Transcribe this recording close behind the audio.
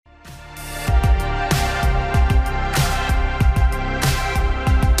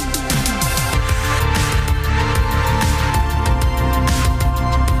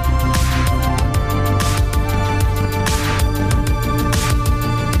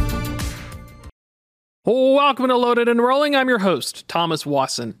Welcome to Loaded and Rolling. I'm your host, Thomas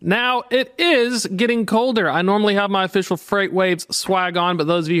Wasson. Now, it is getting colder. I normally have my official Freight Waves swag on, but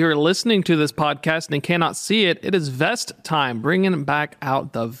those of you who are listening to this podcast and cannot see it, it is vest time, bringing back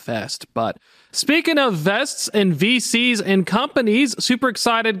out the vest. But speaking of vests and VCs and companies, super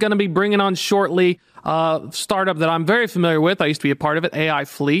excited, going to be bringing on shortly startup that I'm very familiar with. I used to be a part of it,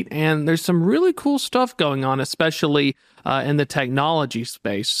 aifleet, and there's some really cool stuff going on, especially in the technology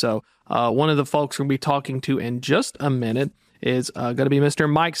space. So one of the folks we're going to be talking to in just a minute is going to be Mr.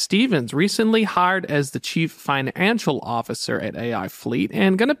 Mike Stevens, recently hired as the Chief Financial Officer at aifleet,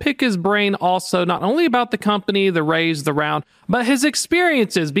 and going to pick his brain also not only about the company, the raise, the round, but his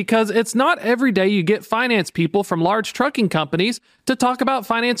experiences, because it's not every day you get finance people from large trucking companies to talk about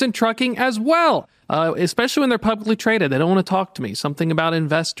finance and trucking as well, especially when they're publicly traded. They don't want to talk to me. Something about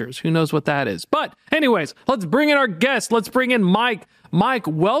investors. Who knows what that is? But anyways, let's bring in our guest. Let's bring in Mike. Mike,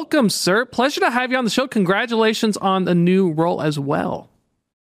 welcome, sir. Pleasure to have you on the show. Congratulations on the new role as well.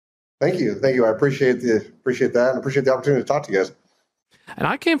 Thank you. I appreciate that and appreciate the opportunity to talk to you guys. And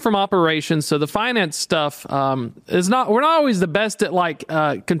I came from operations, so the finance stuff we're not always the best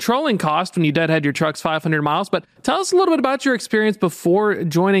at controlling cost when you deadhead your trucks 500 miles. But tell us a little bit about your experience before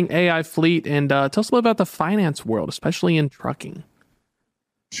joining aifleet, and tell us a little about the finance world, especially in trucking.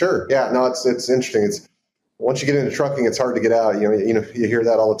 Sure. Yeah. No, it's interesting. Once you get into trucking, it's hard to get out. You hear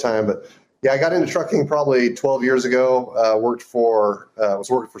that all the time. But yeah, I got into trucking probably 12 years ago.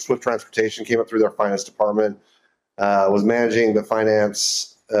 Was working for Swift Transportation. Came up through their finance department. Was managing the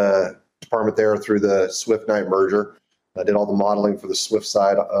finance department there through the Swift Knight merger. I did all the modeling for the Swift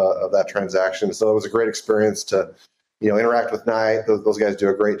side of that transaction. So it was a great experience to, interact with Knight. Those guys do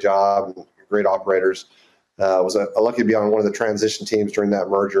a great job, great operators. Was lucky to be on one of the transition teams during that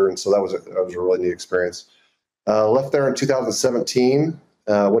merger, and so that was a really neat experience. Left there in 2017.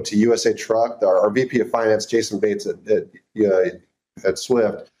 Went to USA Truck. Our VP of Finance, Jason Bates at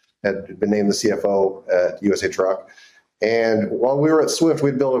Swift, had been named the CFO at USA Truck. And while we were at Swift,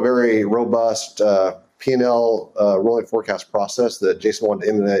 we'd built a very robust P&L rolling forecast process that Jason wanted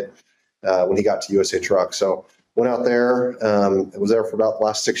to emulate when he got to USA Truck. So went out there, was there for about the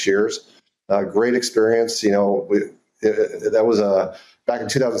last 6 years. Great experience. That was back in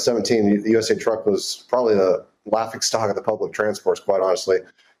 2017, the USA Truck was probably the laughing stock of the public transports, quite honestly.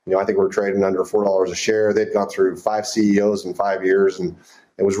 I think we were trading under $4 a share. They'd gone through 5 CEOs in 5 years, and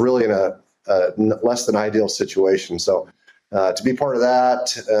it was really in a less than ideal situation. So to be part of that,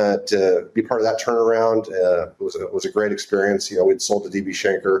 turnaround, was a great experience. We'd sold to DB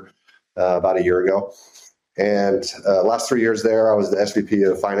Schenker about a year ago. And last 3 years there, I was the SVP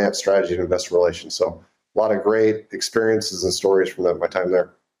of Finance, Strategy, and Investor Relations. So a lot of great experiences and stories from my time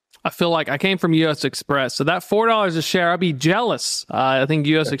there. I feel like I came from U.S. Express, so that $4 a share, I'd be jealous. I think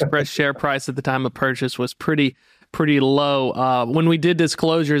U.S. Express share price at the time of purchase was pretty low. When we did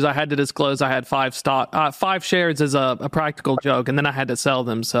disclosures, I had to disclose I had 5 shares as a practical joke, and then I had to sell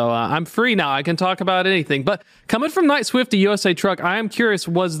them. So I'm free now. I can talk about anything. But coming from Knight Swift to USA Truck, I am curious,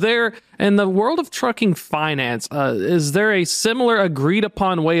 was there, in the world of trucking finance, is there a similar agreed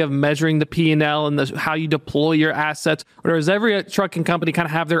upon way of measuring the P&L and how you deploy your assets? Or does every trucking company kind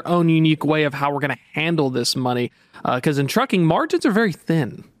of have their own unique way of how we're going to handle this money? Because in trucking, margins are very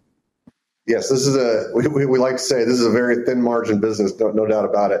thin. Yes, this is we like to say this is a very thin margin business, no doubt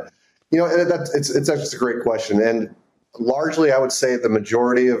about it. It's actually a great question, and largely I would say the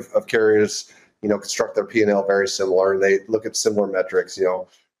majority of carriers, construct their P&L very similar, and they look at similar metrics.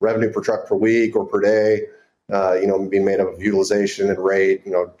 Revenue per truck per week or per day, being made up of utilization and rate.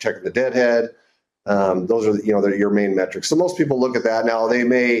 Checking the deadhead. Those are they're your main metrics. So most people look at that. Now they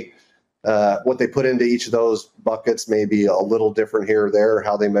may. What they put into each of those buckets may be a little different here or there,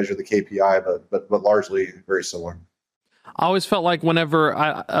 how they measure the KPI, but largely very similar. I always felt like whenever,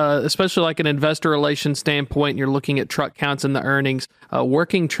 especially like an investor relations standpoint, you're looking at truck counts and the earnings,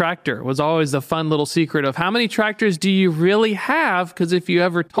 working tractor was always the fun little secret of how many tractors do you really have? Because if you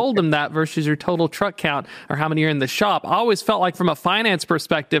ever told them that versus your total truck count or how many are in the shop, I always felt like from a finance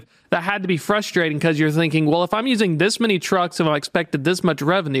perspective, that had to be frustrating because you're thinking, well, if I'm using this many trucks and I expected this much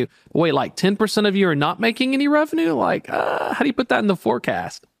revenue, wait, like 10% of you are not making any revenue? Like, how do you put that in the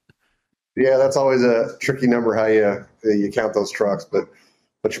forecast? Yeah, that's always a tricky number how you count those trucks, but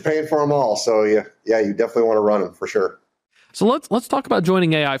you're paying for them all. So you definitely want to run them for sure. So let's talk about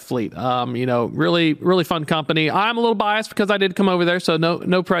joining aifleet. Really, really fun company. I'm a little biased because I did come over there, so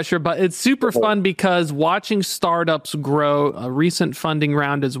no pressure, but it's super fun because watching startups grow, a recent funding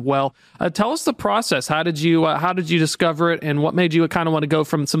round as well. Tell us the process. How did you discover it, and what made you kind of want to go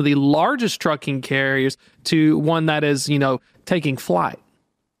from some of the largest trucking carriers to one that is, taking flight?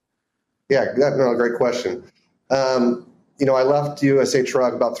 Yeah, no, great question. I left USA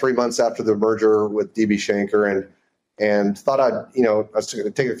Truck about 3 months after the merger with DB Schenker, and thought I was going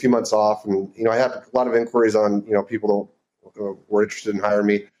to take a few months off, and I had a lot of inquiries on people that were interested in hiring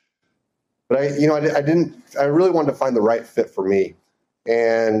me, but I really wanted to find the right fit for me,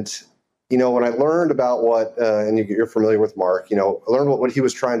 and when I learned about what and you're familiar with Mark, I learned what he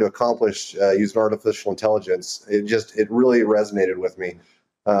was trying to accomplish using artificial intelligence. It really resonated with me.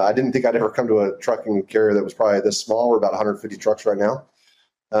 I didn't think I'd ever come to a trucking carrier that was probably this small. We're about 150 trucks right now.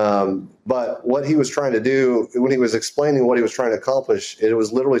 But what he was trying to do, when he was explaining what he was trying to accomplish, it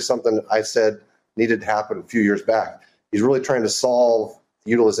was literally something I said needed to happen a few years back. He's really trying to solve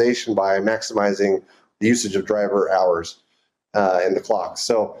utilization by maximizing the usage of driver hours in the clock.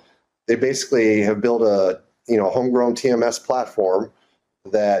 So they basically have built a homegrown TMS platform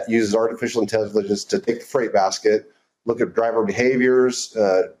that uses artificial intelligence to take the freight basket, look at driver behaviors,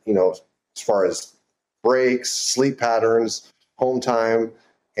 as far as breaks, sleep patterns, home time,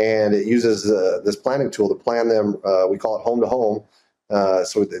 and it uses this planning tool to plan them. We call it home to home,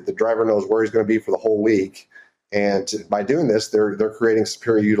 so the driver knows where he's going to be for the whole week. And by doing this, they're creating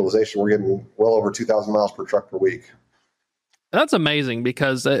superior utilization. We're getting well over 2,000 miles per truck per week. That's amazing,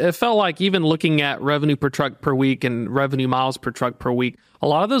 because it felt like, even looking at revenue per truck per week and revenue miles per truck per week, a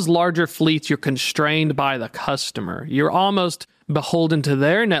lot of those larger fleets, you're constrained by the customer. You're almost beholden to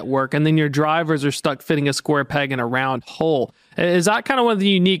their network, and then your drivers are stuck fitting a square peg in a round hole. Is that kind of one of the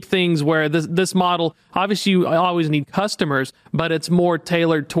unique things where this model, obviously you always need customers, but it's more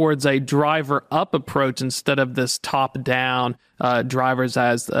tailored towards a driver up approach instead of this top down drivers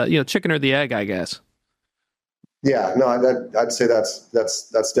as chicken or the egg, I guess? Yeah, no, I'd say that's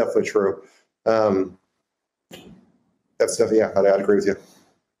definitely true. That's definitely, yeah, I'd agree with you.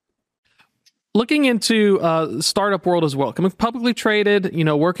 Looking into startup world as well, coming publicly traded,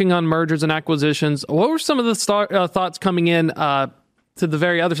 working on mergers and acquisitions, what were some of the thoughts coming in to the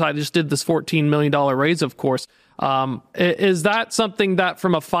very other side? I just did this $14 million raise, of course. Is that something that,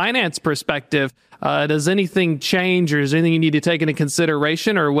 from a finance perspective, does anything change, or is anything you need to take into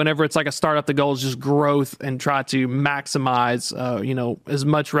consideration? Or whenever it's like a startup, the goal is just growth and try to maximize, as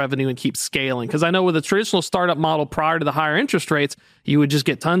much revenue and keep scaling? Because I know with a traditional startup model prior to the higher interest rates, you would just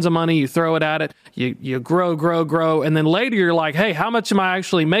get tons of money, you throw it at it, you grow, and then later you're like, hey, how much am I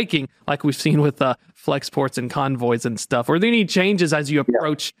actually making? Like we've seen with Flexports and Convoys and stuff. Or are there any changes as you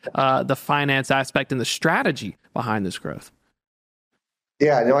approach the finance aspect and the strategy behind this growth?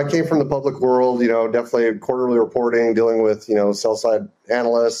 Yeah, I came from the public world, definitely quarterly reporting, dealing with, sell-side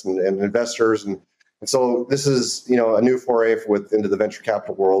analysts and investors. And so this is, a new foray into the venture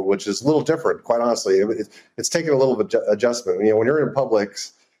capital world, which is a little different, quite honestly. It's taken a little bit of adjustment. When you're in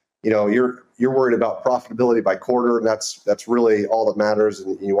publics, you're worried about profitability by quarter, and that's really all that matters,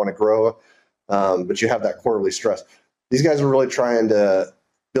 and you want to grow, but you have that quarterly stress. These guys are really trying to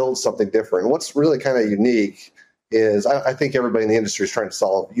build something different. And what's really kind of unique is I think everybody in the industry is trying to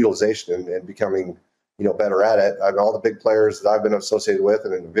solve utilization and becoming, better at it. All the big players that I've been associated with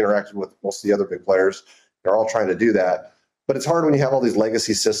and have interacted with most of the other big players, they're all trying to do that. But it's hard when you have all these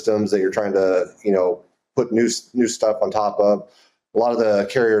legacy systems that you're trying to, put new stuff on top of. A lot of the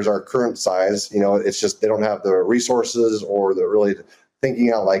carriers are current size, it's just they don't have the resources or the really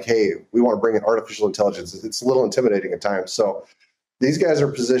thinking out like, hey, we want to bring in artificial intelligence. It's a little intimidating at times. So we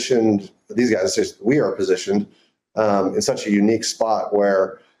are positioned in such a unique spot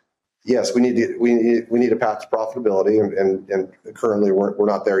where, yes, we need a path to profitability, and currently we're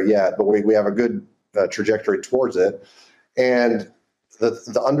not there yet, but we have a good trajectory towards it. And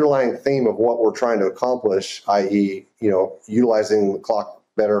the underlying theme of what we're trying to accomplish, i.e., utilizing the clock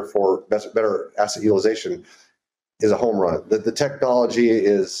better for better asset utilization, is a home run. The technology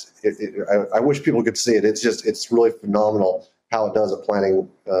is, I wish people could see it. It's really phenomenal how it does at planning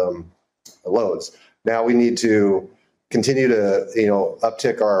loads. Now we need to continue to,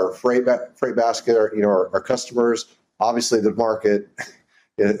 uptick our freight basket, our customers. Obviously, the market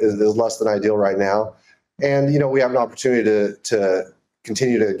is less than ideal right now. And, we have an opportunity to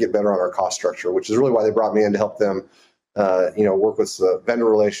continue to get better on our cost structure, which is really why they brought me in, to help them, work with vendor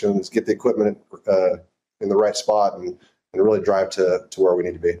relations, get the equipment in the right spot, and really drive to where we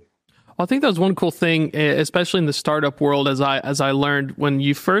need to be. I think that was one cool thing, especially in the startup world, as I learned, when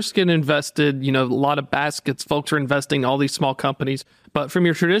you first get invested, a lot of baskets, folks are investing in all these small companies. But from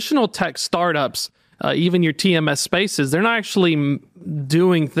your traditional tech startups, even your TMS spaces, they're not actually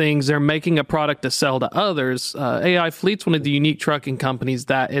doing things. They're making a product to sell to others. Aifleet's one of the unique trucking companies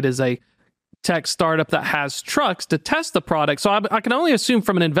that it is a tech startup that has trucks to test the product. So I can only assume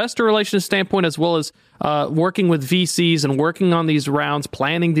from an investor relations standpoint, as well as working with VCs and working on these rounds,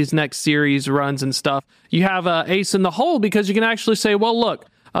 planning these next series runs and stuff, you have ace in the hole because you can actually say, well, look,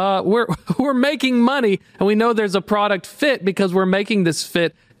 we're making money and we know there's a product fit because we're making this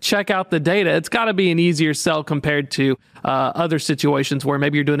fit. Check out the data. It's got to be an easier sell compared to other situations where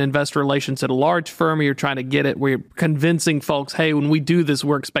maybe you're doing investor relations at a large firm or you're trying to get it where you're convincing folks, hey, when we do this,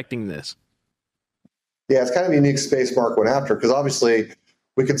 we're expecting this. Yeah, it's kind of a unique space Mark went after because obviously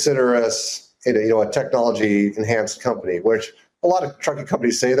we consider us a technology enhanced company, which a lot of trucking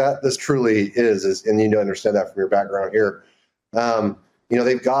companies say that. This truly is and you know understand that from your background here.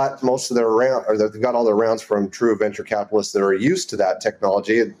 They've got most of their they've got all their rounds from true venture capitalists that are used to that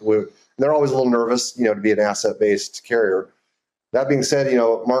technology. And they're always a little nervous, to be an asset-based carrier. That being said,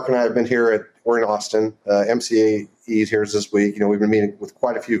 Mark and I have been we're in Austin. MCA is here this week. We've been meeting with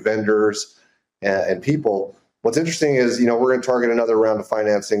quite a few vendors and people. What's interesting is, we're going to target another round of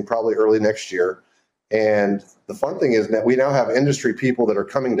financing probably early next year. And the fun thing is that we now have industry people that are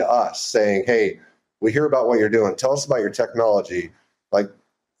coming to us saying, hey, we hear about what you're doing. Tell us about your technology. Like,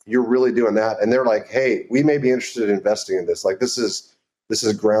 you're really doing that. And they're like, hey, we may be interested in investing in this. Like, this is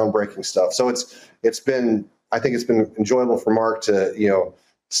groundbreaking stuff. So I think it's been enjoyable for Mark to,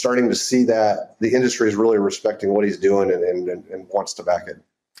 starting to see that the industry is really respecting what he's doing and wants to back it.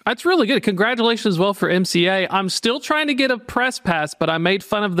 That's really good. Congratulations as well for MCA. I'm still trying to get a press pass, but I made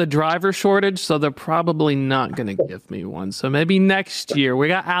fun of the driver shortage, so they're probably not going to give me one. So maybe next year. We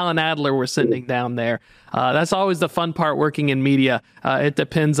got Alan Adler we're sending down there. That's always the fun part working in media. It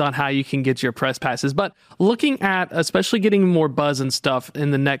depends on how you can get your press passes. But looking at especially getting more buzz and stuff in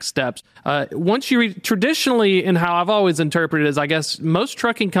the next steps, once you traditionally, and how I've always interpreted it is, I guess most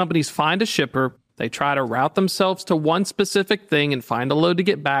trucking companies find a shipper. They try to route themselves to one specific thing and find a load to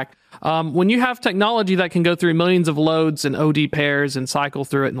get back. When you have technology that can go through millions of loads and OD pairs and cycle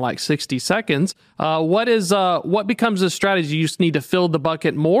through it in like 60 seconds, what becomes a strategy? You just need to fill the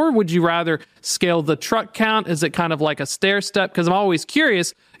bucket more? Would you rather scale the truck count? Is it kind of like a stair step? Because I'm always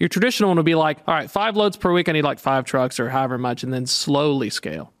curious. Your traditional one would be like, all right, 5 loads per week. I need like 5 trucks or however much, and then slowly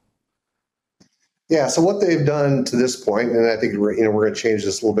scale. Yeah. So what they've done to this point, and I think we're going to change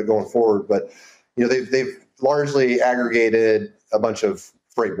this a little bit going forward, but they've largely aggregated a bunch of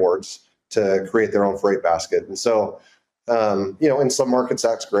freight boards to create their own freight basket. And so, in some markets,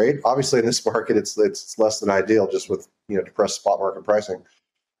 that's great. Obviously, in this market, it's less than ideal just with, depressed spot market pricing.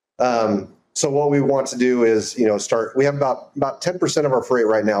 So what we want to do is, we have about 10% of our freight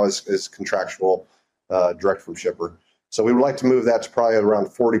right now is contractual, direct from shipper. So we would like to move that to probably around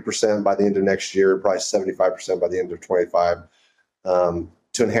 40% by the end of next year, probably 75% by the end of 25.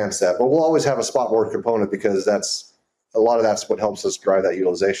 To enhance that. But we'll always have a spot board component because that's what helps us drive that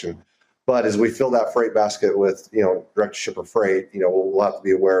utilization. But as we fill that freight basket with, direct shipper freight, we'll have to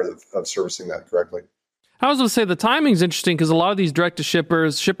be aware of servicing that correctly. I was going to say the timing's interesting because a lot of these direct to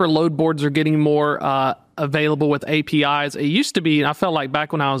shipper load boards are getting more available with APIs. It used to be, and I felt like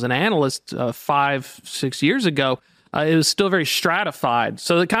back when I was an analyst 5-6 years ago, it was still very stratified.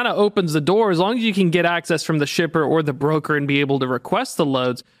 So it kind of opens the door. As long as you can get access from the shipper or the broker and be able to request the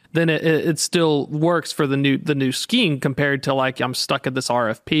loads, then it still works for the new scheme compared to like, I'm stuck at this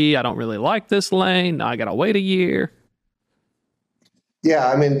RFP. I don't really like this lane. Now I got to wait a year. Yeah,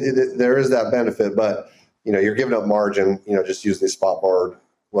 I mean, there is that benefit, but you're giving up margin, just using these spot board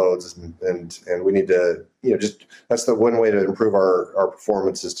loads and we need to, that's the one way to improve our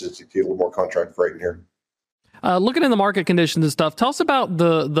performance is to get a little more contract freight in here. Looking in the market conditions and stuff, tell us about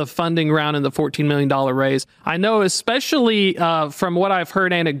the funding round and the $14 million raise. I know, especially from what I've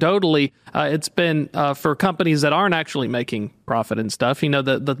heard anecdotally, it's been for companies that aren't actually making profit and stuff.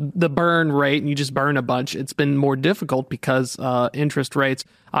 The burn rate, and you just burn a bunch. It's been more difficult because interest rates.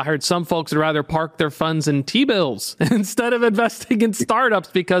 I heard some folks would rather park their funds in T-bills instead of investing in startups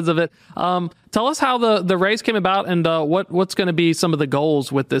because of it. Tell us how the raise came about and what's going to be some of the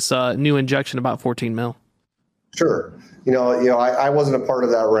goals with this new injection, about $14 million. Sure. I wasn't a part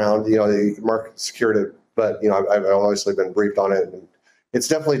of that round. The market secured it, but I've obviously been briefed on it. And it's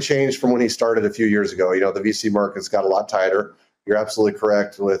definitely changed from when he started a few years ago. The VC market's got a lot tighter. You're absolutely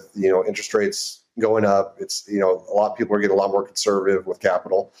correct with interest rates going up. It's a lot of people are getting a lot more conservative with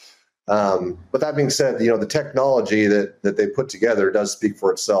capital. But that being said, the technology that they put together does speak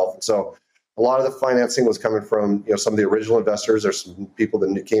for itself. And so a lot of the financing was coming from some of the original investors. There's some people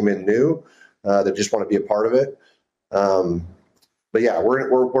that came in new. That just want to be a part of it. But yeah,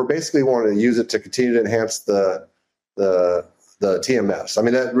 we're basically wanting to use it to continue to enhance the TMS. I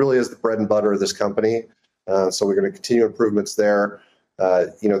mean, that really is the bread and butter of this company. So we're going to continue improvements there.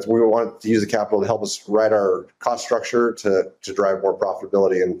 we want to use the capital to help us right our cost structure to drive more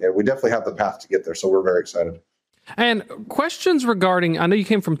profitability. And we definitely have the path to get there. So we're very excited. And questions regarding, I know you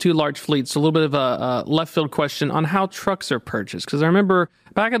came from two large fleets, so a little bit of a left field question on how trucks are purchased. Because I remember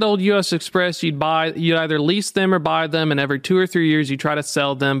back at the old US Express, you'd either lease them or buy them, and every 2 or 3 years you try to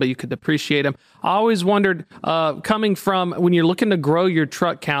sell them, but you could depreciate them. I always wondered, coming from when you're looking to grow your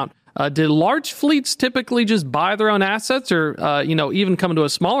truck count, did large fleets typically just buy their own assets, or even come to a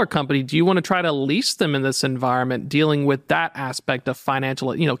smaller company? Do you want to try to lease them in this environment, dealing with that aspect of financial,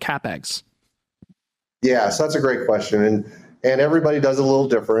 capex? Yeah, so that's a great question, and everybody does it a little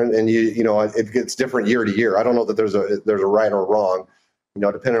different, and it gets different year to year. I don't know that there's a right or wrong,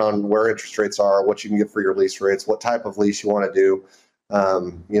 depending on where interest rates are, what you can get for your lease rates, what type of lease you want to do.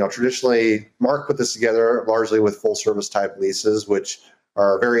 Traditionally, Mark put this together largely with full service type leases, which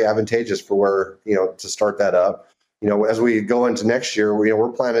are very advantageous for where to start that up. As we go into next year,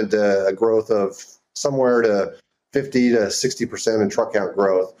 we're planning a growth of somewhere to 50 to 60% in truck count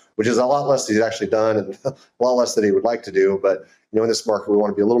growth, which is a lot less than he's actually done and a lot less than he would like to do. But in this market, we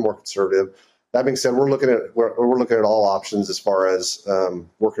want to be a little more conservative. That being said, we're looking at all options as far as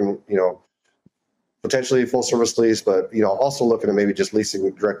working, potentially full service lease, but also looking at maybe just leasing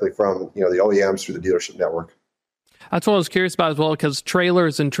directly from the OEMs through the dealership network. That's what I was curious about as well, because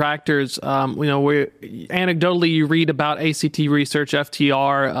trailers and tractors, anecdotally, you read about ACT Research,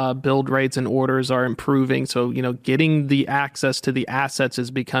 FTR, build rates and orders are improving. So, getting the access to the assets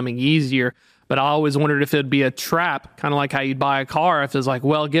is becoming easier. But I always wondered if it'd be a trap, kind of like how you'd buy a car. If it's like,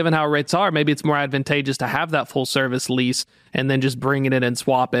 well, given how rates are, maybe it's more advantageous to have that full service lease and then just bring it in and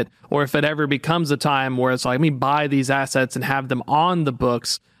swap it. Or if it ever becomes a time where it's like, let me buy these assets and have them on the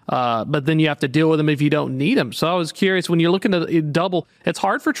books. But then you have to deal with them if you don't need them. So I was curious, when you're looking to double, it's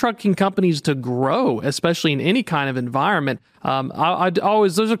hard for trucking companies to grow, especially in any kind of environment.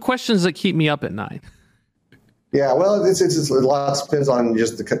 Those are questions that keep me up at night. Yeah, well, it's a lot depends on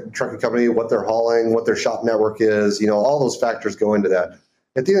just the trucking company, what they're hauling, what their shop network is. All those factors go into that.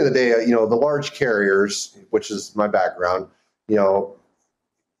 At the end of the day, the large carriers, which is my background,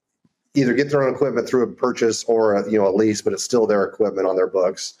 either get their own equipment through a purchase or a lease, but it's still their equipment on their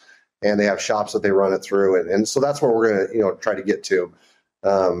books, and they have shops that they run it through, and so that's where we're going to try to get to.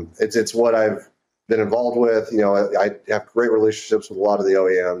 It's what I've been involved with. I have great relationships with a lot of the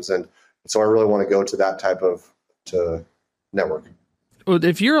OEMs, and so I really want to go to that type of network.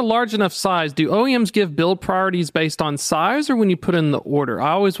 If you're a large enough size, do OEMs give build priorities based on size or when you put in the order?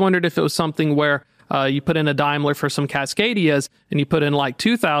 I always wondered if it was something where you put in a Daimler for some Cascadias and you put in like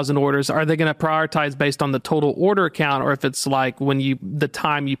 2,000 orders. Are they going to prioritize based on the total order count, or if it's like the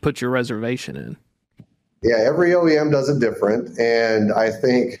time you put your reservation in? Yeah, every OEM does it different. And I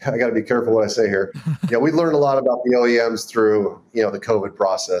think I got to be careful what I say here. We learned a lot about the OEMs through, the COVID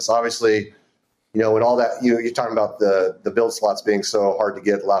process. Obviously, and all that, you're talking about the build slots being so hard to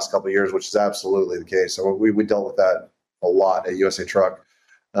get the last couple of years, which is absolutely the case. So we dealt with that a lot at USA Truck.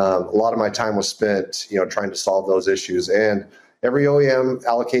 A lot of my time was spent, trying to solve those issues. And every OEM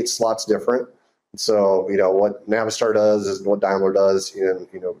allocates slots different. So, what Navistar does is what Daimler does,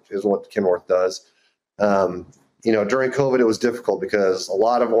 is what Kenworth does. During COVID, it was difficult because a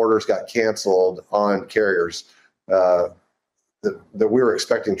lot of orders got canceled on carriers that we were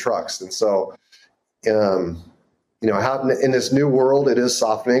expecting trucks. And so, how in this new world, it is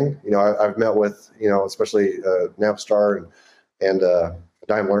softening. I've met with, especially Navistar and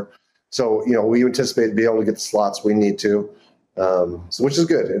Daimler. So, we anticipate to be able to get the slots we need to, which is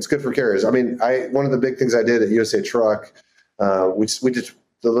good. It's good for carriers. I mean, one of the big things I did at USA Truck, we did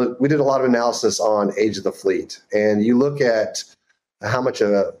a lot of analysis on age of the fleet, and you look at how much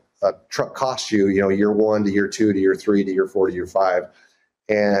a truck costs you, year 1 to year 2 to year 3 to year 4 to year 5,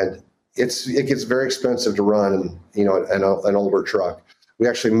 and it gets very expensive to run, an older truck. We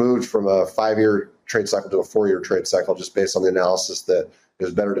actually moved from a 5-year trade cycle to a 4-year trade cycle just based on the analysis that it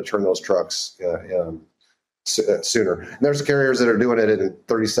was better to turn those trucks sooner. And there's carriers that are doing it in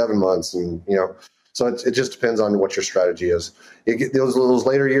 37 months, and so it just depends on what your strategy is. Those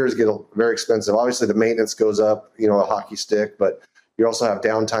later years get very expensive. Obviously, the maintenance goes up, a hockey stick, but you also have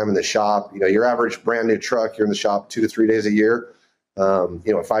downtime in the shop. Your average brand new truck, you're in the shop 2 to 3 days a year. A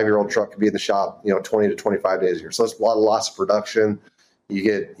 5-year-old truck could be in the shop, 20 to 25 days a year. So it's a lot of loss of production. You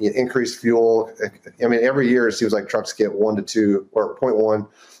get increased fuel. I mean, every year it seems like trucks get 1 to 2 or 0.1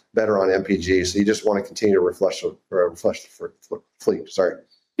 better on MPG. So you just want to continue to refresh the fleet. Sorry.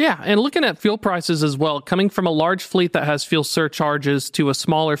 Yeah, and looking at fuel prices as well, coming from a large fleet that has fuel surcharges to a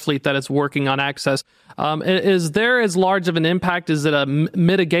smaller fleet that is working on access, is there as large of an impact? Is it a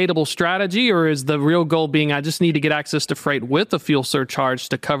mitigatable strategy, or is the real goal being I just need to get access to freight with a fuel surcharge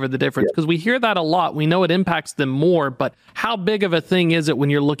to cover the difference? Because we hear that a lot. We know it impacts them more, but how big of a thing is it when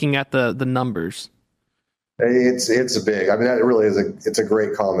you're looking at the numbers? It's a big. I mean, that really is it's a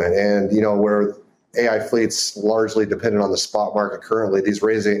great comment, and where AI fleets largely dependent on the spot market currently,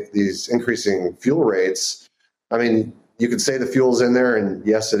 these increasing fuel rates. I mean, you could say the fuel's in there, and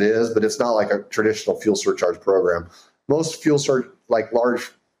yes, it is, but it's not like a traditional fuel surcharge program. Most large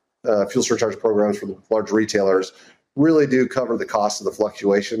fuel surcharge programs for the large retailers really do cover the cost of the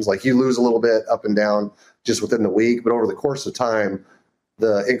fluctuations. Like you lose a little bit up and down just within the week, but over the course of time,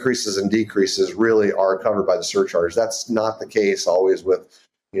 the increases and decreases really are covered by the surcharge. That's not the case always with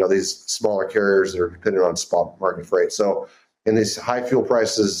these smaller carriers that are dependent on spot market freight. So in this high fuel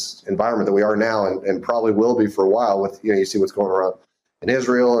prices environment that we are now and probably will be for a while with, you see what's going on in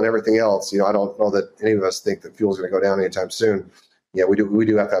Israel and everything else, I don't know that any of us think that fuel is going to go down anytime soon. Yeah, we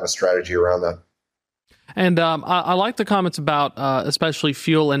do have to have a strategy around that. And I like the comments about especially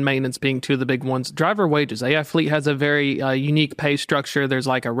fuel and maintenance being two of the big ones. Driver wages. AI Fleet has a very unique pay structure. There's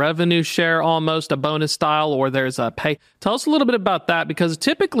like a revenue share almost, a bonus style, or there's a pay. Tell us a little bit about that, because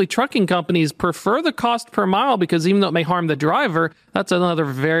typically trucking companies prefer the cost per mile because even though it may harm the driver, that's another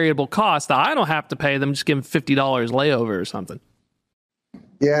variable cost that I don't have to pay them. Just give them $50 layover or something.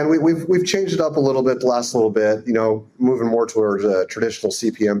 Yeah, and we've changed it up a little bit the last little bit, moving more towards a traditional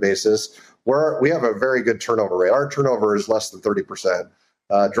CPM basis. We have a very good turnover rate. Our turnover is less than 30%.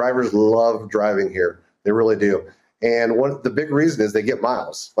 Drivers love driving here. They really do. And the big reason is they get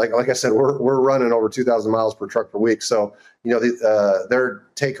miles. Like I said, we're running over 2,000 miles per truck per week. So, their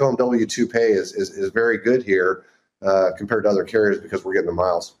take-home W-2 pay is very good here compared to other carriers because we're getting the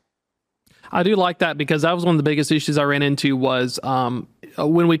miles. I do like that, because that was one of the biggest issues I ran into was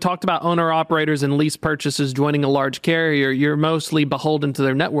when we talked about owner-operators and lease purchases joining a large carrier, you're mostly beholden to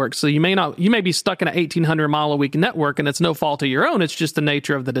their network. So you may be stuck in an 1,800-mile-a-week network, and it's no fault of your own. It's just the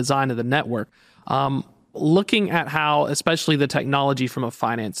nature of the design of the network. Looking at how, especially the technology from a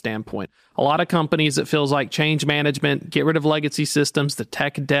finance standpoint, a lot of companies, it feels like change management, get rid of legacy systems, the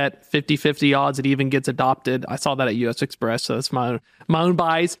tech debt, 50-50 odds it even gets adopted. I saw that at US Express, so that's my own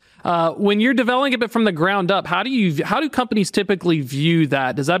bias. When you're developing it from the ground up, how do companies typically view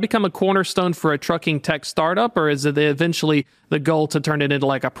that? Does that become a cornerstone for a trucking tech startup, or is it eventually the goal to turn it into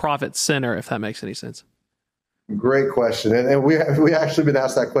like a profit center, if that makes any sense? Great question. And we actually been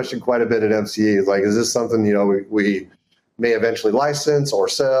asked that question quite a bit at MCE. Like, is this something, we may eventually license or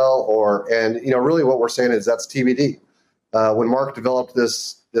sell and really what we're saying is that's TBD. When Mark developed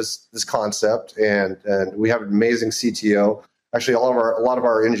this concept and we have an amazing CTO, actually a lot of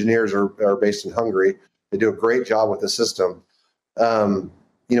our engineers are based in Hungary. They do a great job with the system.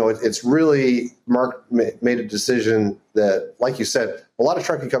 It's really Mark made a decision that, like you said, a lot of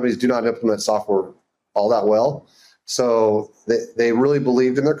trucking companies do not implement software all that well. So they really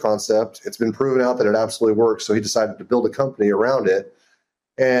believed in their concept. It's been proven out that it absolutely works. So he decided to build a company around it.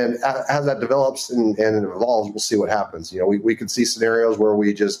 And as that develops and evolves, we'll see what happens. We could see scenarios where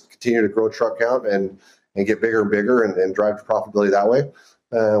we just continue to grow truck count and get bigger and bigger and drive to profitability that way.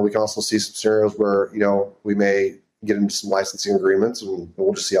 We can also see some scenarios where, we may get into some licensing agreements, and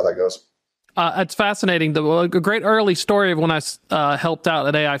we'll just see how that goes. It's fascinating. A great early story of when I helped out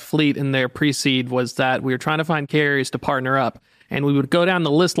at AI Fleet in their pre-seed was that we were trying to find carriers to partner up, and we would go down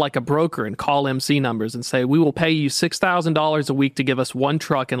the list like a broker and call MC numbers and say, we will pay you $6,000 a week to give us one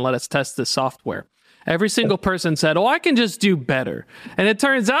truck and let us test this software. Every single person said, I can just do better. And it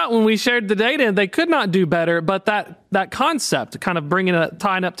turns out when we shared the data, they could not do better. But that concept, kind of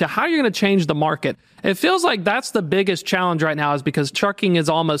tying up to how you're going to change the market, it feels like that's the biggest challenge right now, is because trucking is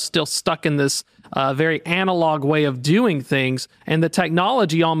almost still stuck in this very analog way of doing things. And the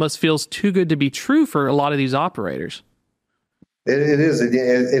technology almost feels too good to be true for a lot of these operators. It is.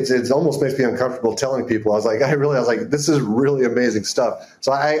 It almost makes me uncomfortable telling people. I was like, this is really amazing stuff.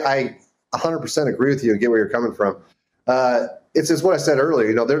 So I 100% agree with you and get where you're coming from. It's what I said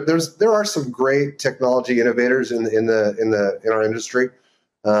earlier. There are some great technology innovators in our industry,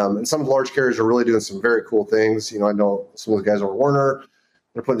 and some large carriers are really doing some very cool things. I know some of the guys over Warner,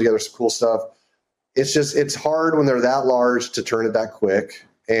 they're putting together some cool stuff. It's hard when they're that large to turn it that quick.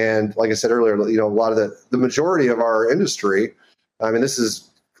 And like I said earlier, a lot of the majority of our industry, no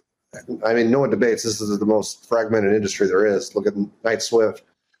one debates this is the most fragmented industry there is. Look at Knight Swift.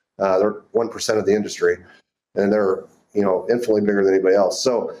 They're 1% of the industry, and they're infinitely bigger than anybody else.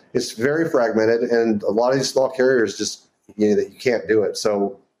 So it's very fragmented, and a lot of these small carriers just that you can't do it.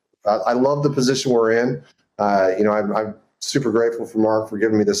 So I love the position we're in. I'm super grateful for Mark for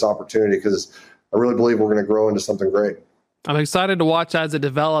giving me this opportunity because I really believe we're going to grow into something great. I'm excited to watch as it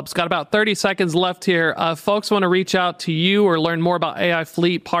develops. Got about 30 seconds left here. Folks want to reach out to you or learn more about AI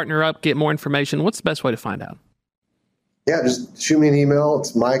Fleet, partner up, get more information. What's the best way to find out? Yeah, just shoot me an email.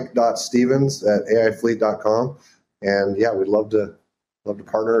 It's mike.stevens@aifleet.com. And yeah, we'd love to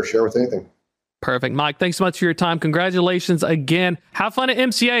partner or share with anything. Perfect. Mike, thanks so much for your time. Congratulations again. Have fun at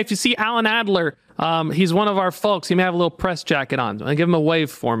MCA. If you see Alan Adler, he's one of our folks. He may have a little press jacket on. Give him a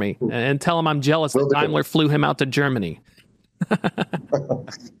wave for me and tell him I'm jealous that Daimler flew him out to Germany. I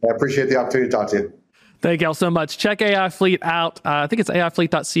appreciate the opportunity to talk to you. Thank y'all so much. Check AI Fleet out. I think it's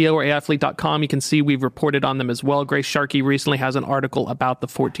aifleet.co or aifleet.com. You can see we've reported on them as well. Grace Sharkey recently has an article about the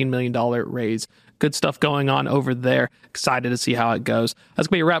 $14 million raise. Good stuff going on over there. Excited to see how it goes. That's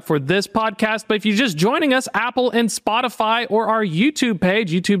going to be a wrap for this podcast. But if you're just joining us, Apple and Spotify or our YouTube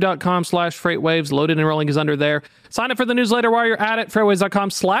page, youtube.com/freightwaves, Loaded and Rolling is under there. Sign up for the newsletter while you're at it,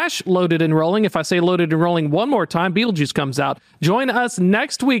 freightwaves.com/loaded and rolling. If I say loaded and rolling one more time, Beetlejuice comes out. Join us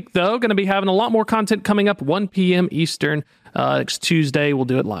next week, though. Going to be having a lot more content coming up, 1 p.m. Eastern. Next Tuesday, we'll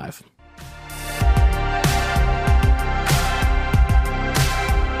do it live.